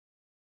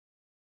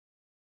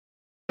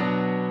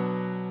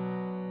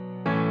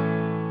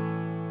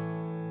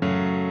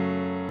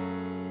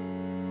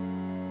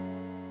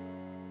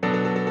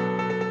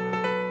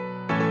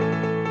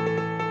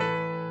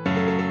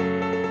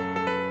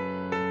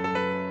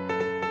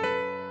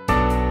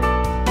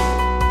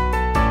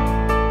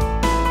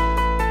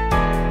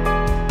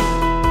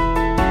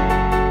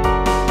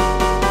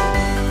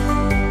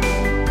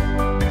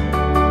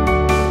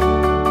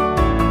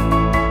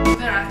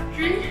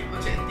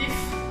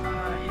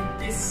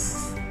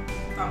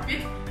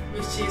topic,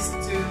 which is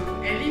to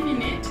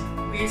eliminate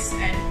waste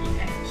and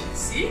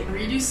inefficiency,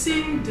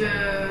 reducing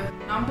the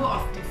number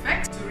of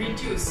defects to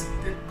reduce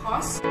the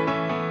cost.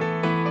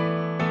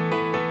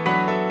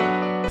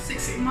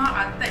 Six Sigma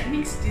are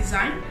techniques,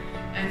 design,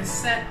 and a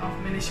set of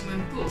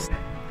management tools.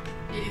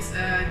 It is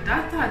a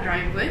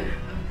data-driven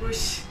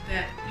approach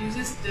that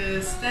uses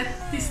the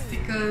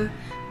statistical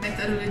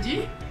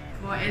methodology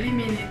for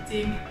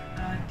eliminating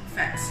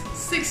defects.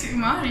 Six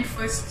Sigma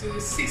refers to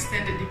six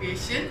standard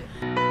deviation.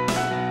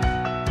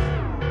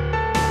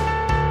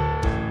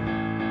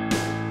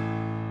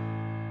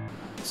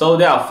 So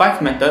there are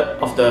 5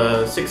 methods of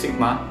the Six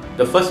Sigma.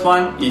 The first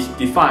one is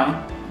define,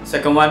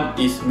 second one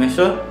is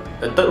measure,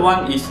 the third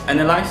one is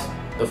analyze,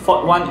 the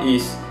fourth one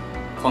is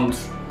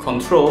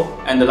control,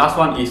 and the last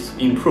one is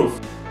improve.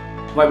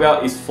 White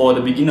belt is for the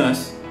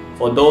beginners,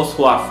 for those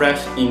who are fresh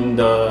in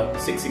the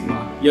Six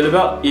Sigma. Yellow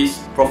belt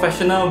is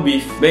professional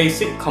with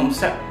basic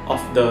concept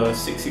of the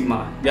Six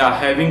Sigma. They are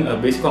having a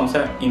basic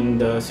concept in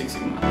the Six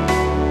Sigma.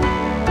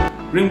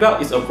 Green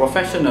belt is a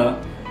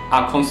professional,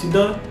 are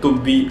considered to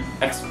be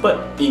expert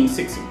in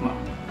Six Sigma.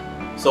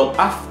 So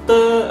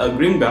after a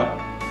green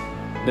belt,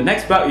 the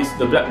next belt is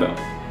the black belt.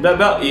 Black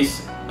belt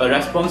is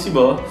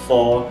responsible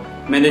for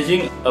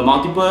managing a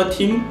multiple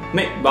team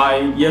made by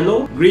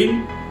yellow,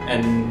 green,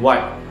 and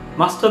white.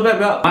 Master black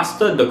belt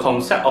mastered the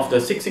concept of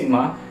the Six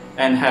Sigma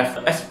and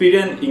have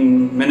experience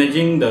in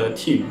managing the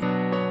team.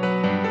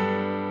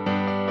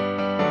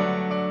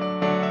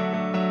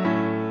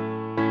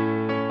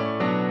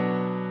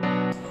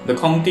 The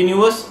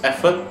continuous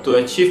effort to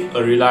achieve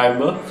a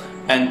reliable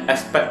and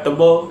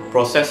expectable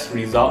process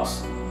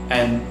results,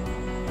 and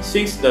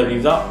since the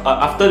result,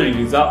 after the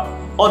result,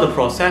 all the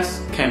process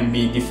can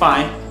be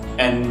defined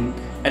and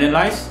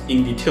analyzed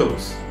in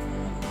details,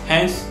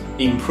 hence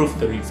improve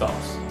the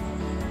results.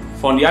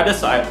 From the other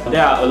side,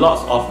 there are a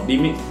lot of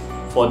limits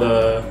for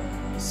the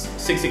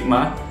Six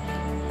Sigma,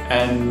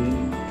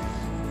 and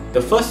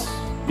the first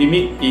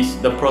limit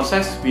is the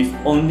process with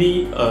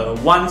only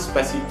one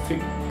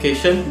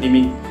specification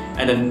limit,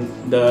 and then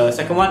the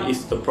second one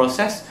is the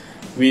process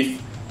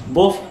with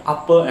both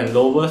upper and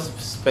lower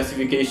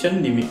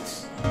specification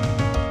limits.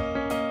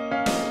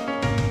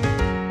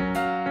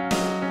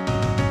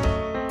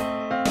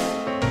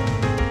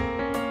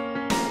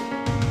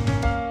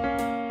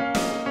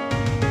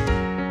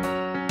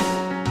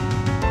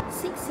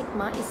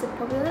 Is a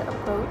popular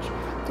approach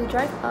to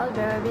drive out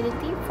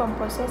variability from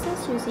processes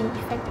using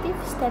effective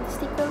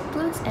statistical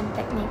tools and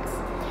techniques.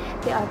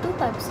 There are two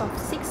types of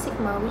Six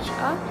Sigma, which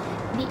are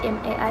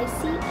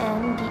DMAIC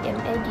and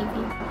DMADV.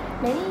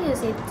 Many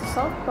use it to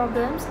solve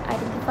problems,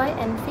 identify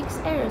and fix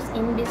errors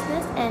in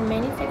business and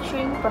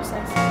manufacturing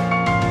process.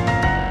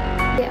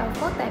 There are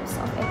 4 types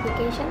of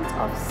applications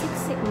of Six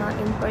Sigma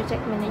in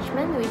project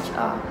management, which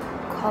are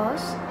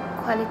cost,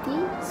 quality,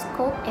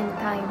 scope, and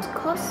time.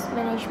 Cost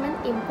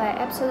management implies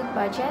absolute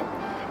budget,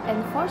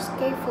 enforce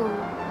careful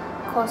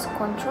cost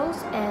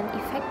controls, and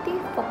effective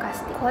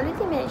forecasting.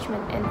 Quality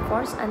management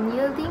enforce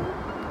unyielding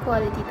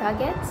quality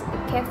targets,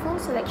 careful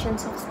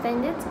selections of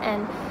standards,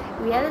 and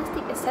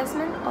realistic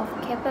assessment of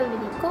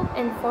capability. Scope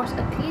enforce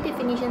a clear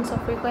definitions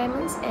of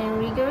requirements and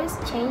rigorous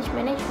change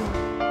management.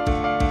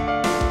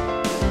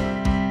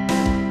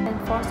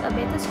 Enforce a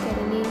better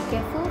scheduling,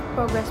 careful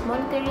progress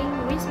monitoring,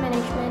 risk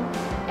management,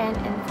 and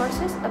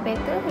enforces a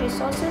better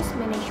resources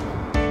management.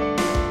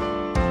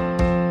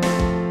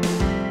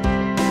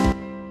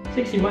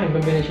 Six Sigma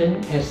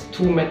implementation has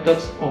 2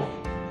 methods of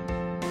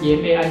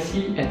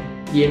DMAIC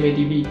and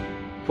DMADV.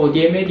 For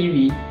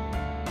DMADV,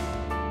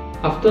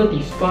 after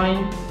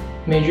define,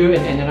 measure,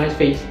 and analyze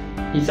phase,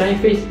 design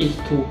phase is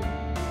to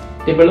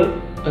develop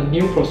a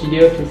new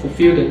procedure to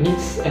fulfill the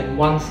needs and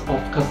wants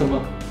of customer.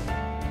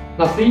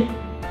 Lastly,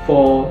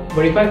 for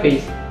verify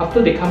phase,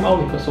 after they come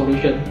out with a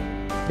solution,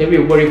 they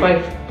will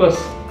verify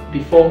first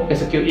before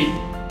execute it.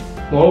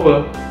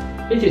 Moreover,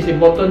 it is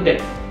important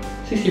that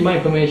Six Sigma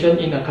implementation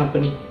in a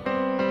company.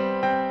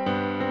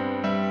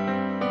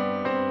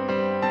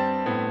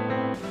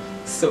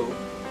 So,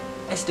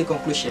 as the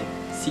conclusion,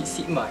 Six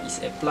Sigma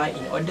is applied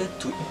in order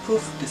to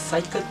improve the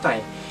cycle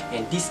time,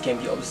 and this can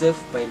be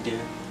observed by the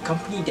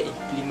company that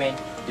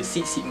implement the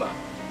Six Sigma.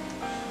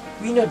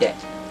 We know that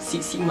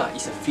Six Sigma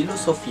is a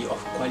philosophy of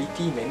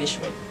quality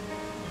management.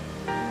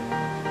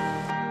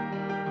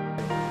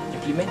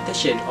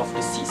 Implementation of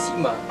the Six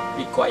Sigma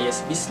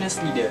requires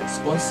business leader,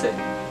 sponsor,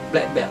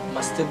 black belt,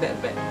 master black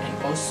belt, and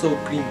also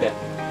green belt.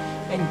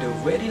 And the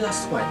very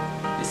last one,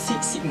 the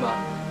Six Sigma,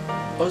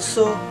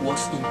 also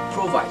was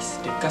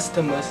improvised the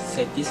customer's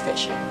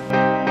satisfaction.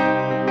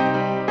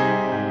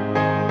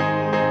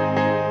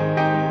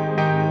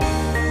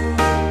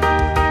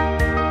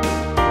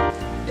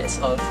 That's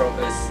all from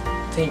us.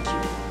 Thank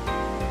you.